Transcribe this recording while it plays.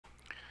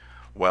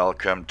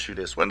Welcome to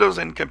this Windows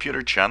and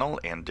Computer channel,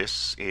 and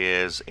this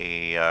is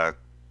a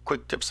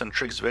quick tips and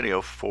tricks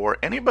video for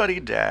anybody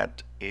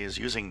that is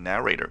using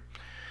Narrator.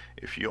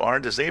 If you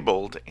are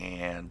disabled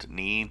and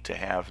need to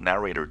have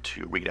Narrator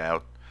to read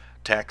out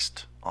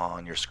text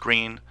on your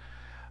screen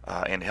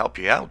and help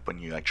you out when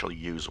you actually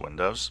use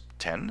Windows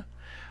 10,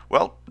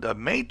 well, the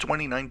May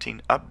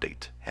 2019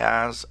 update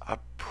has a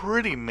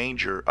pretty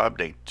major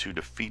update to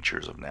the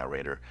features of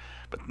Narrator,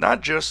 but not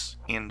just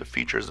in the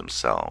features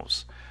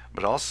themselves,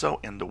 but also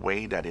in the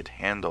way that it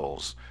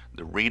handles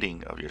the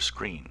reading of your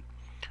screen.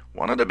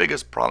 One of the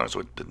biggest problems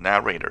with the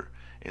Narrator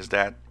is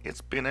that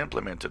it's been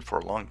implemented for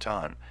a long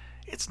time.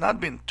 It's not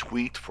been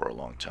tweaked for a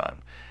long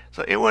time.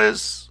 So it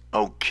was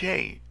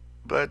okay,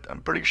 but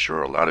I'm pretty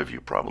sure a lot of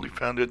you probably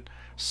found it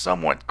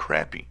somewhat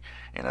crappy.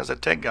 And as a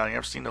tech guy,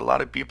 I've seen a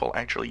lot of people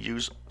actually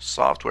use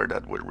software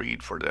that would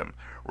read for them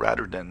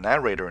rather than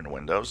Narrator in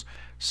Windows,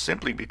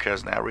 simply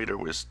because Narrator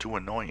was too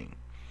annoying.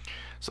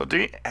 So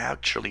they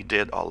actually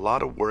did a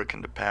lot of work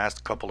in the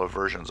past couple of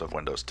versions of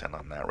Windows 10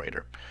 on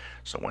Narrator.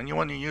 So when you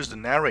want to use the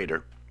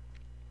Narrator,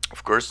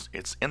 of course,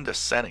 it's in the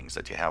settings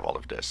that you have all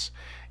of this.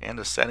 In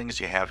the settings,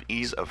 you have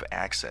ease of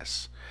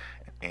access.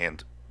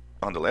 And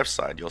on the left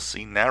side, you'll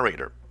see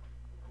Narrator.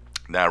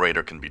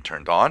 Narrator can be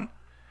turned on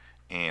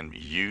and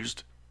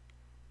used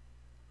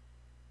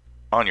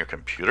on your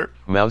computer.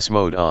 Mouse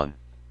mode on.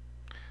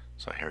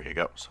 So here you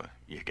go. So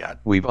you got.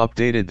 We've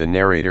updated the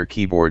Narrator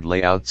keyboard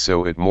layout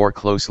so it more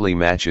closely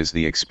matches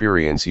the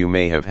experience you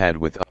may have had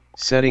with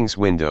Settings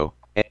window.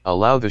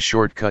 Allow the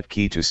shortcut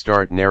key to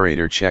start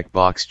Narrator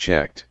checkbox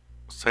checked.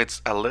 So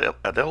it's a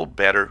little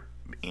better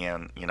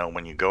in,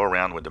 when you go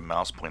around with the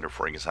mouse pointer,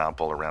 for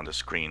example, around the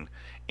screen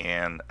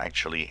and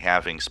actually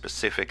having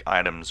specific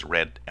items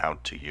read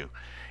out to you.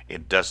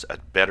 It does a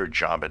better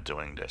job at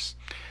doing this.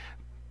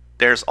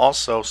 There's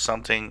also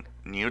something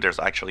new. There's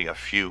actually a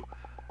few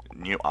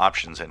new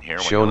options in here.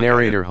 Show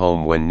Narrator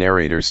home when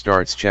Narrator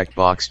starts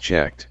checkbox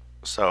checked.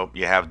 So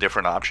you have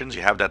different options.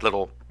 You have that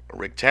little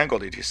rectangle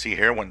that you see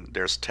here. When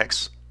there's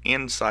text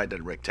inside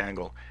that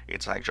rectangle,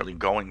 it's actually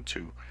going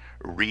to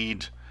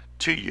read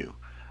to you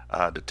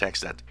the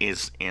text that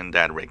is in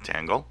that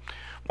rectangle.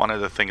 One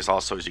of the things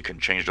also is you can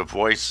change the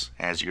voice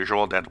as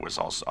usual. That was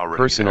also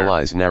already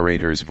personalize there.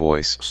 Narrator's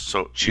voice.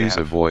 So choose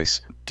a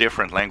voice.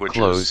 Different languages.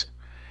 Close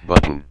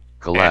button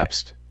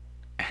collapsed.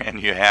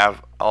 And you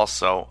have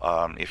also,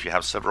 if you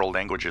have several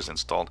languages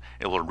installed,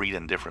 it will read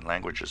in different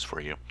languages for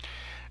you.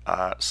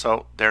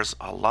 So there's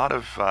a lot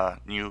of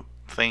new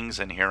things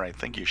in here. I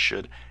think you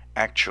should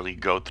actually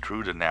go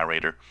through the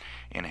Narrator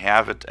and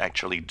have it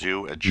actually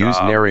do a job. Use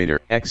Narrator,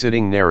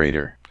 exiting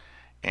Narrator.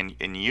 And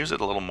use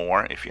it a little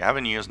more. If you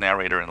haven't used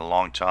Narrator in a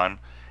long time,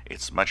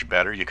 it's much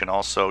better. You can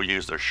also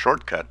use the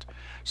shortcut.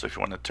 So if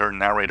you want to turn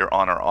Narrator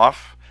on or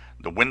off,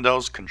 the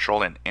Windows,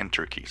 Control, and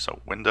Enter key.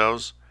 So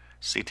Windows,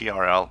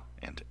 CTRL,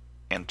 and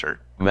Enter.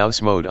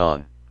 Mouse mode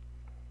on.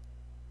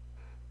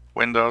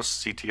 Windows,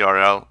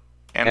 CTRL,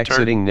 Enter.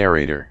 Exiting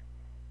Narrator.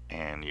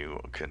 And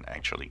you can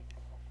actually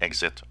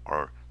exit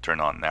or turn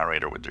on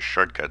Narrator with the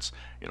shortcuts.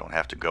 You don't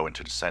have to go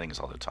into the settings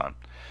all the time.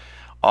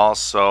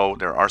 Also,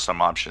 there are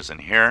some options in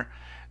here.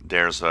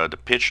 There's the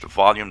pitch, the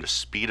volume, the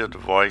speed of the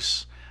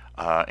voice,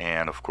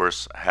 and of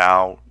course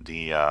how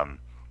the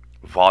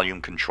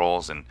volume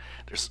controls. And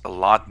there's a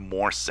lot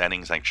more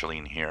settings actually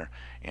in here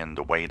in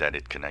the way that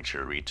it can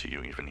actually read to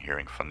you, even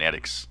hearing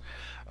phonetics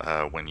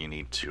when you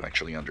need to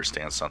actually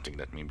understand something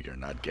that maybe you're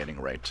not getting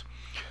right.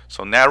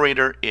 So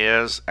Narrator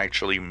is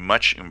actually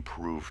much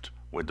improved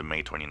with the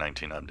May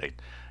 2019 update.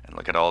 And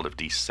look at all of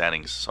these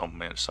settings, so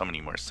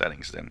many more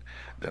settings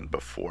than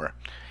before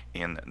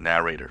in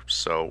Narrator.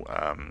 So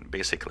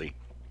basically,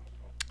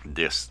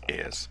 this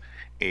is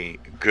a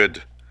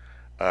good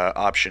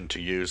option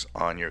to use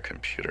on your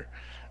computer,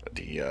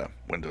 the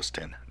Windows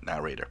 10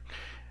 Narrator.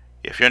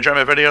 If you enjoy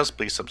my videos,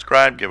 please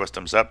subscribe, give us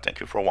thumbs up. Thank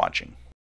you for watching.